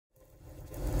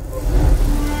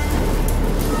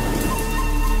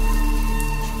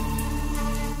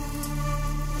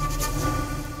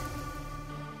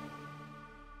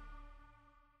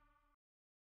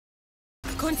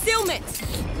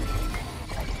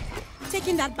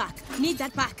Taking that back. Need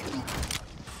that back.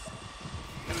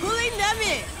 Pulling them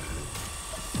in.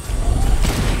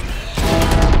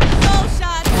 Goal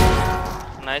shot.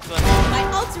 Nice one. My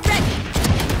ult's ready.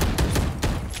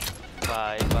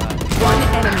 Bye. One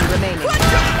enemy remaining.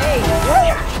 Hey.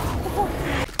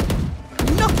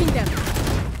 Knocking them.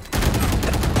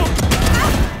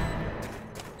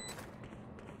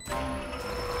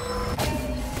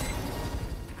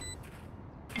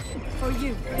 For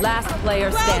you. Last player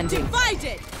Well standing.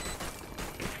 divided.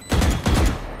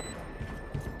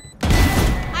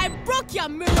 I broke your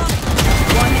mirror.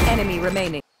 One enemy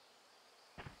remaining.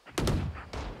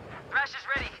 Crash is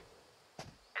ready.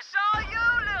 It's all you,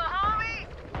 little homie.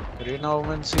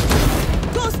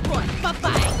 Ghost boy. Bye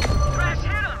bye. Crash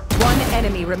hit him. One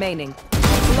enemy remaining.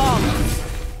 Flawless.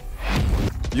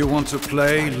 You want to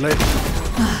play? Let.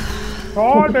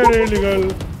 Shot है रे legal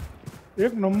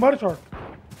एक number shot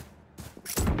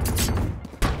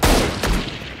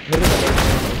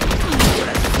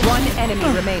One enemy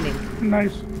remaining.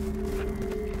 Nice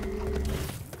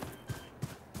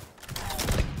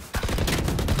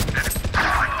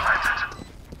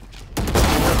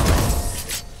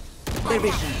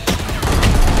Division.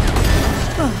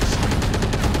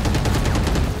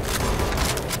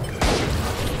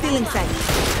 Feeling safe.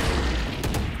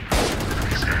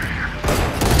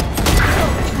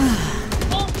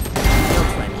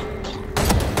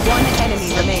 One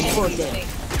enemy remaining. 7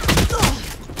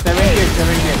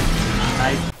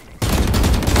 Nice.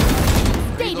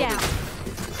 Stay down.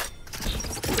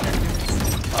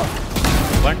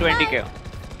 120k.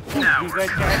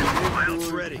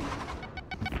 Ready.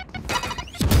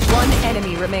 One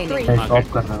enemy remaining.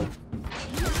 Stop करना.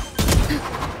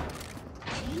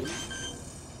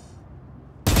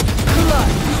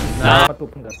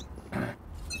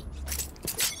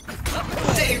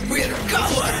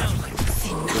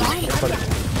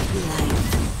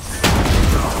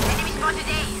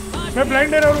 मैं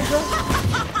blind दे रहा हूँ रुको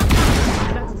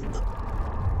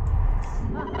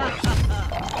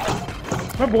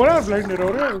मैं बोला ब्लाइंड दे रहा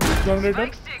हूँ रे generator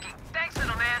Thanks,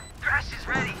 little man. Crash is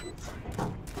ready.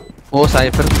 वो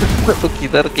साइफर तो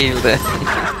किधर खेल रहा है?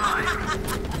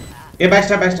 ये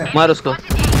बैकस्टैप मार उसको.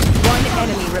 One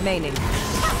enemy remaining.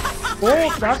 ओ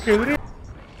क्या खेल रही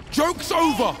Joke's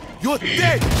over. You're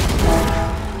dead.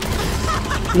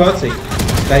 बहुत सही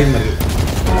टाइम मर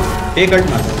गया एक कट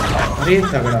मार अरे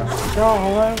तगड़ा क्या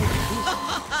हुआ है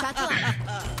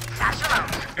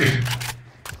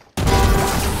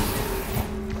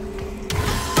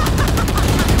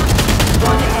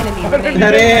One enemy remaining.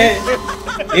 अरे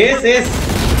एस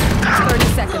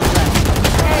 30 seconds left.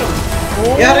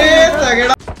 अरे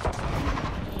तगड़ा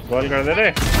बॉल कर दे रे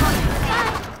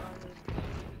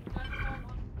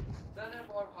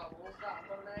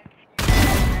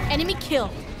Enemy kill.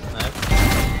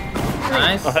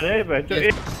 Nice. अरे बच्चों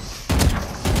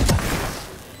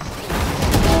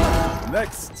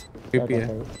Next.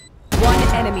 One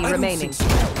enemy remaining.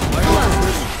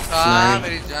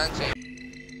 मेरी जान चाहिए.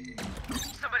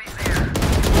 Somebody's there.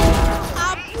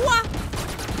 Abwa.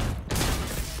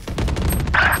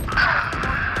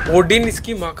 ओडिन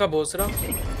इसकी माँ का भोसरा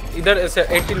इधर ऐसे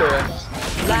 80 लो है.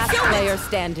 Last player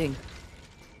standing.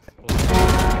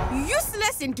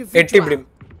 Useless individual. 80 brim.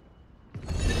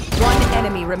 One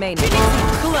enemy remaining.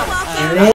 Close.